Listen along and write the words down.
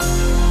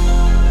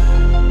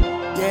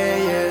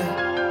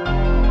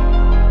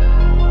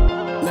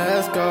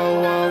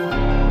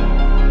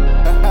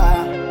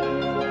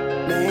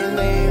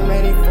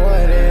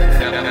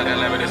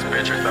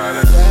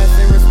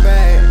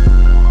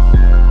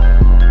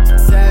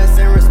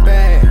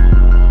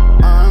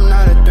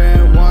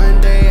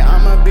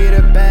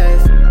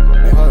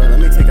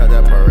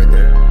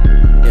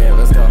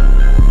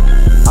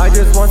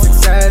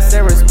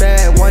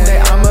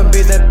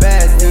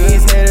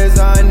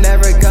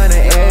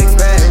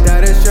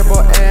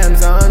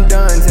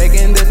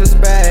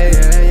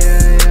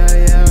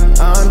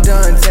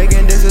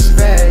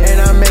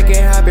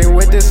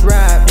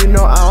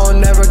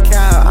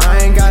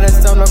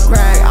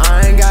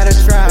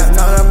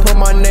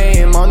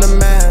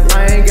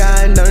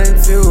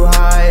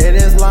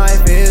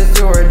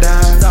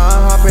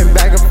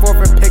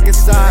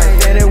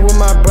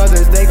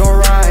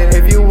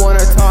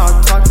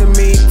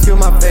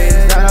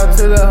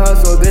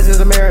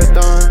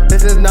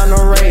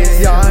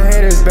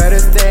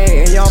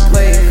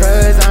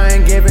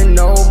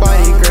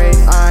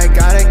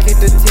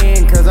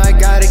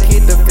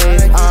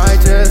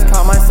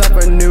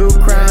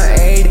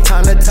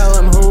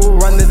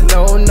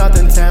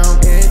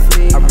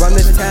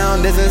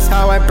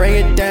how I bring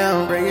it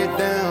down.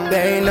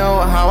 They know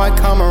how I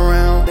come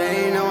around.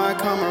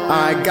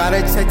 I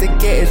gotta check to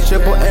get it,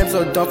 Triple M,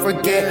 so don't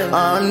forget.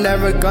 I'm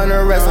never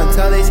gonna rest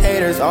until these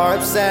haters are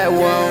upset.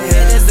 Whoa.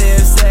 Haters, they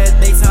upset,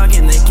 they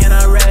talking, they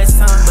cannot rest,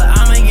 but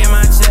I'ma get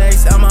my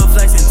checks, I'ma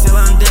flex until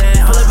I'm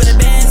dead. Pull up in the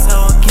bands,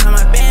 though, get on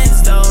my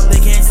bands, though.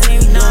 They can't see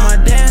me doing my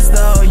dance,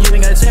 though. You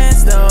ain't got a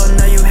chance, though.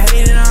 Now you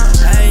hating on,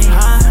 hey,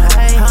 huh,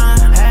 hey, huh,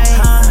 hey,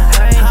 huh,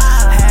 hey,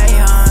 huh, hey,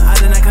 huh. I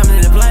did not come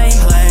here to play,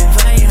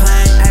 hey,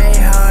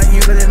 huh. You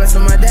really mess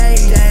with my day.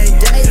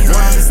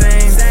 One the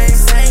same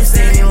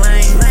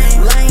lane.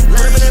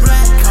 Pull up in the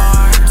black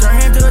car, turn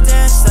him to a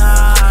Death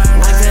Star.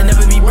 I could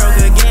never be broke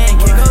again,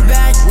 can't go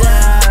back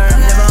there.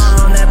 Never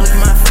on that, look at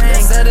my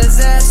face, that's a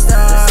disaster.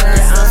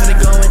 Yeah, I'm finna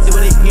go and do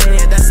it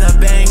again, yeah, that's a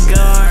banger.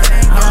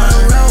 I'm on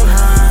the road,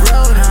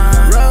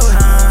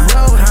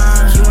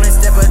 you wanna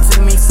step up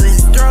to me, slit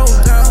his throat,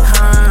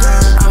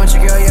 I want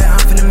your girl, yeah,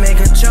 I'm finna make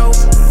her choke,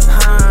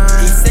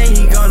 He say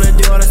he gonna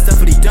do all the stuff,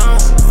 but he don't,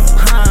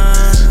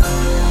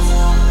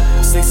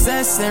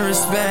 Success and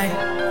respect,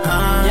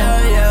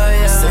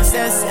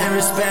 Success and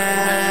respect,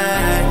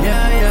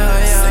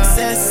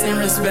 Success and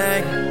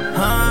respect,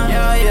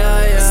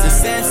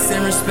 Success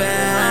and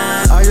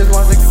respect. I just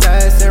want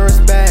success and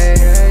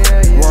respect.